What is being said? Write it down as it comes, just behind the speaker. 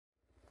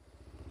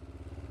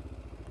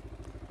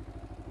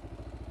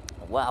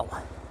Wow.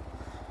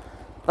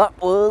 That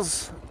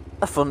was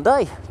a fun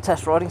day,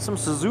 test riding some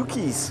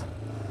Suzukis.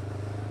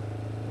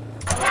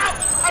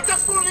 I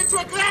just fallen into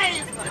a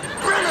grave!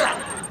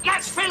 Brilliant!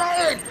 Let's fill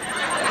it in!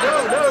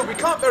 No, we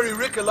can't bury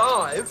Rick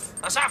alive.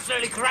 That's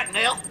absolutely correct,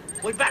 Neil.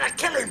 We better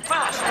kill him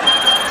first.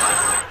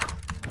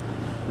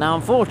 Now,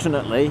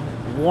 unfortunately,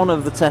 one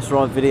of the test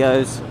ride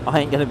videos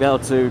I ain't going to be able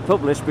to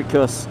publish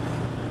because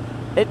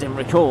it didn't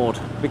record.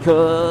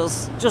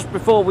 Because just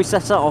before we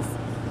set off,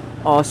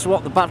 I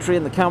swapped the battery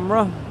in the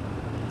camera,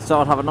 so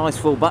I'd have a nice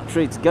full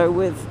battery to go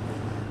with.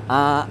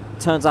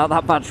 Turns out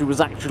that battery was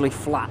actually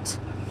flat,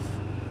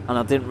 and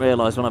I didn't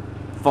realise when I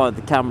fired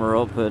the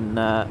camera up and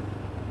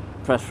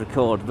pressed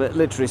record. But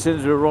literally, as soon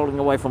as we were rolling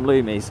away from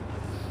Loomies,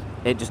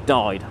 it just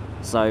died.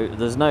 So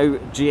there's no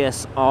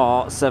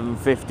GSR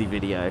 750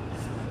 video.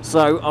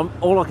 So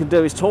all I can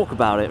do is talk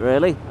about it,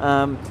 really.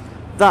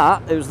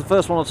 It was the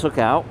first one I took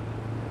out,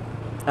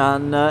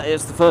 and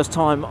it's the first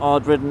time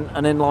I'd ridden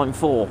an inline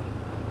 4,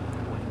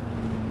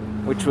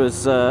 which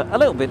was a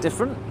little bit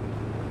different.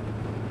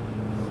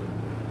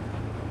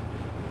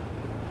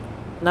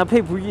 Now,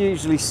 people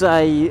usually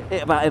say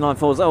about inline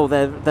 4s, oh,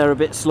 they're a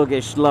bit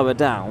sluggish lower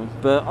down,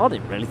 but I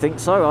didn't really think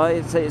so.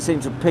 It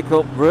seemed to pick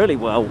up really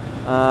well,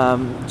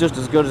 just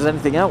as good as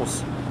anything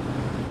else.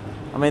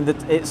 I mean,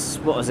 it's,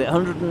 what is it,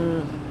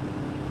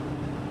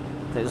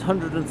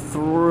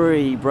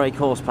 103 brake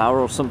horsepower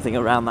or something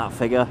around that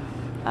figure,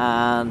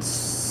 and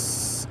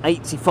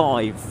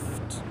 85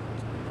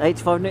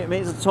 newton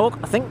meters of torque.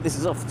 I think this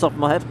is off the top of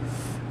my head.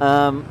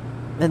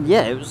 And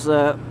yeah, it was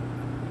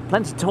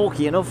plenty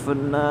torquey enough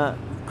and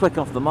quick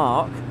off the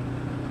mark.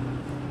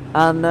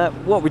 And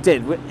what we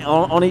did,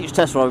 on each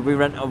test ride, we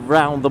went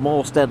around the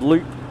Moorstead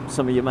Loop.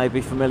 Some of you may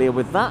be familiar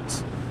with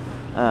that.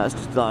 It's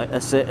just like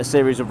a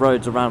series of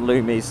roads around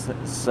Loomies.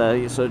 So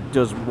it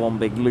does one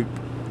big loop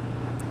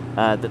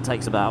that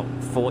takes about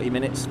 40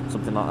 minutes,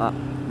 something like that.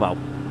 Well,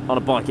 on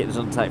a bike it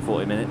doesn't take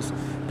 40 minutes,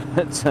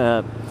 but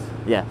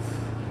yeah.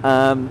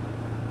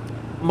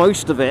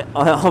 Most of it,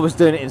 I was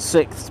doing it in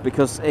sixths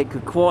because it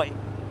could quite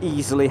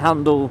easily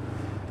handle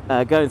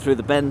going through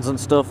the bends and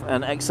stuff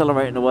and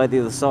accelerating away the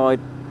other side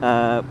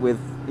with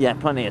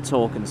plenty of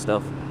torque and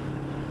stuff.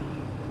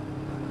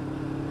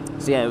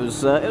 So yeah, it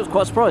was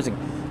quite surprising.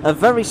 A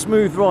very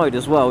smooth ride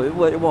as well.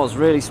 It was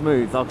really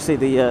smooth. I could see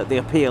the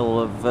appeal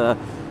of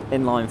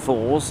inline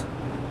 4s,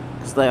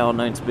 because they are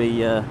known to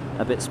be a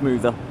bit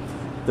smoother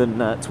than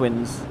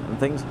twins and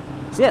things.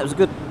 So yeah, it was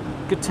a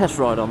good test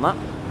ride on that.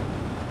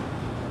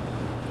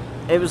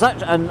 It was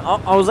actually, and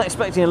I was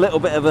expecting a little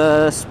bit of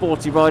a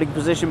sporty riding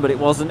position, but it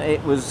wasn't.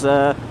 It was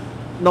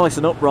nice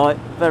and upright,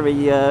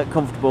 very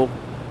comfortable,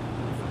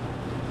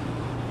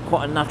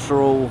 quite a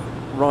natural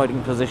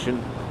riding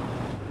position.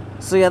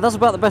 So yeah, that's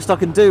about the best I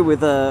can do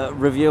with a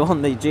review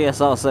on the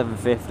GSR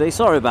 750.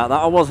 Sorry about that.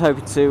 I was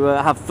hoping to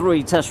have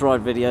 3 test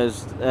ride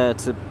videos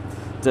to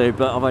do,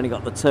 but I've only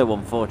got the 2,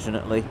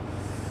 unfortunately.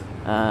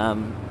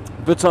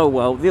 But oh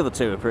well, the other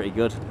 2 are pretty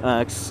good.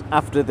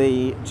 After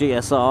the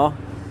GSR,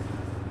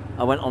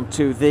 I went on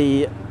to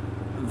the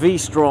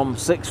V-Strom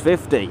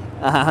 650,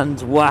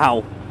 and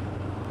wow,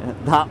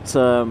 that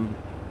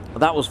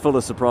was full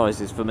of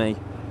surprises for me.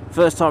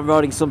 First time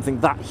riding something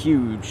that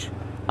huge.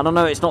 And I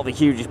know it's not the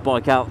hugest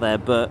bike out there,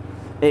 but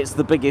it's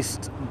the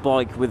biggest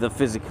bike with a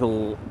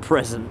physical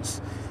presence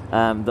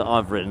that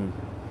I've ridden.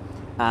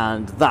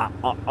 And that,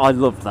 I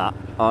love that.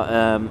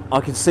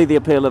 I can see the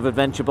appeal of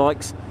adventure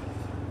bikes.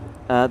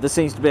 There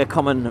seems to be a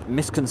common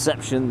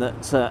misconception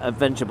that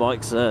adventure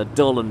bikes are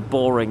dull and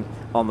boring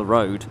on the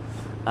road,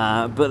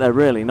 but they're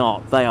really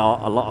not. They are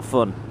a lot of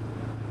fun.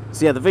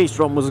 So yeah, the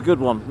V-Strom was a good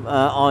one.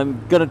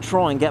 I'm going to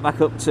try and get back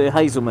up to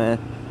Hazelmere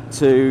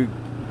to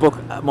book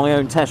my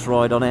own test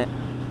ride on it,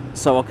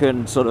 so I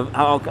can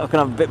I can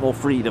have a bit more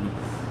freedom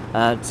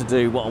to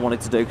do what I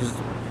wanted to do, because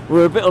we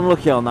were a bit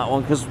unlucky on that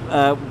one, because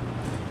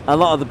a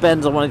lot of the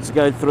bends I wanted to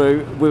go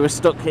through, we were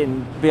stuck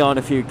in behind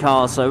a few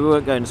cars, so we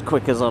weren't going as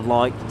quick as I'd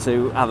like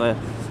to have a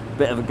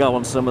bit of a go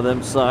on some of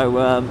them. So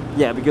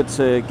yeah, it'd be good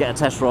to get a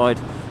test ride,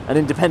 an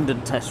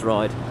independent test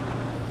ride,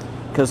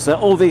 because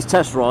all these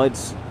test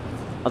rides,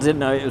 I didn't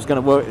know it was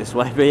going to work this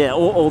way, but yeah,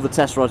 all the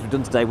test rides we've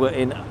done today were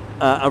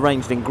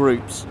arranged in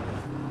groups.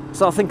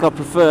 So I think I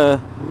prefer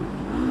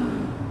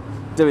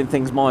doing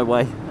things my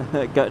way,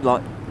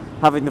 like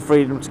having the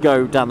freedom to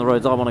go down the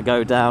roads I want to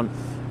go down,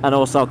 and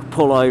also I could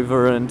pull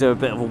over and do a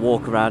bit of a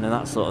walk around and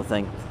that sort of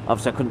thing.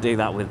 Obviously I couldn't do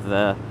that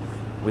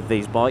with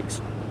these bikes.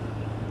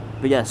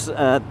 But yes,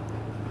 the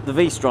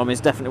V-Strom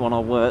is definitely one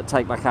I'll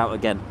take back out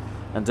again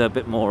and do a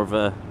bit more of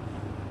a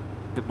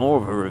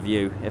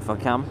review if I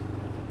can.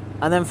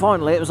 And then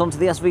finally it was onto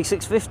the SV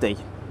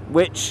 650,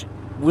 which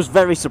was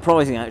very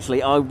surprising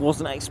actually. I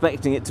wasn't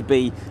expecting it to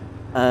be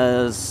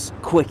as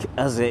quick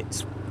as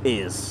it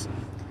is.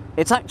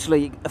 It's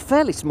actually a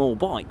fairly small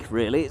bike,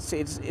 really. It's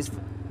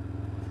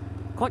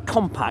quite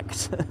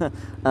compact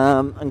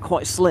and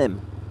quite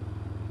slim.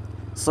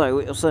 So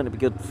it'll certainly be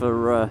good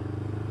for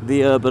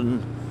the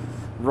urban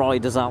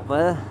riders out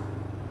there.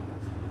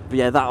 But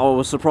yeah, I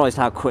was surprised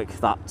how quick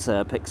that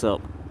picks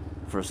up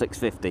for a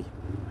 650.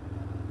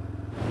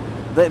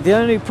 The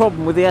only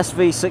problem with the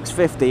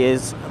SV650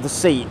 is the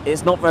seat.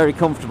 It's not very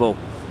comfortable,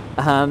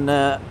 and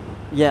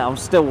yeah, I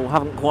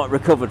haven't quite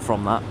recovered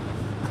from that.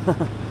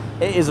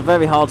 It is a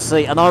very hard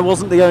seat, and I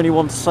wasn't the only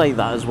one to say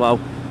that as well.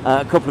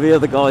 A couple of the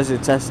other guys who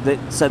tested it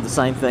said the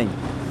same thing.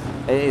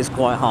 It is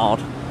quite hard.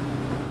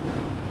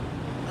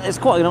 It's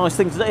quite a nice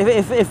thing to do.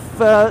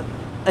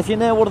 If you're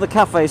near one of the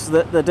cafes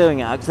that they're doing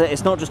it at,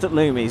 it's not just at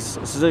Lumi's.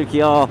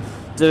 Suzuki are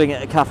doing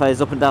it at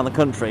cafes up and down the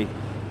country.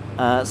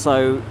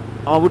 So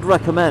I would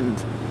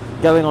recommend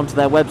going onto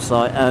their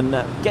website and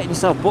getting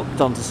yourself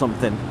booked onto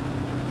something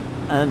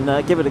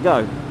and give it a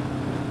go.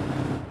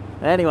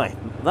 Anyway,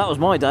 that was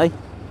my day.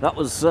 That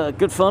was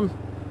good fun,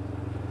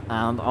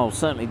 and I'll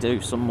certainly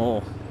do some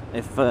more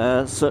if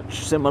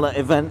such similar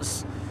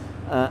events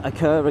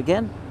occur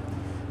again.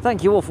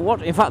 Thank you all for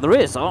watching. In fact, there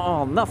is.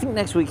 Nothing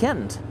next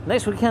weekend.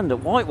 Next weekend at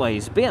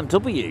Whiteways,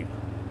 BMW.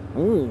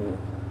 Ooh.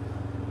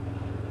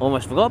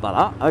 Almost forgot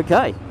about that.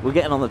 Okay, we're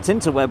getting on the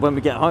Tinterweb when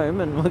we get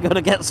home, and we're going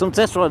to get some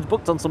test rides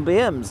booked on some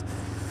BMs,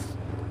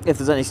 if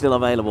there's any still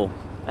available.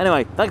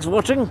 Anyway, thanks for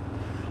watching.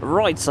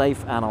 Ride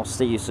safe, and I'll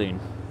see you soon.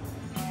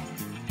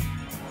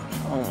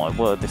 Oh my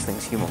word, this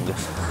thing's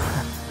humongous.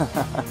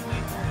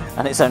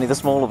 And it's only the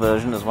smaller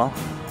version as well.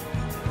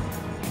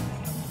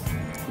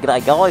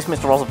 G'day guys,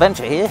 Mr. Oz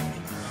Adventure here.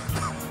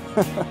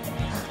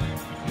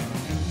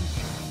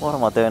 What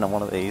am I doing on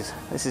one of these?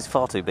 This is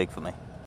far too big for me.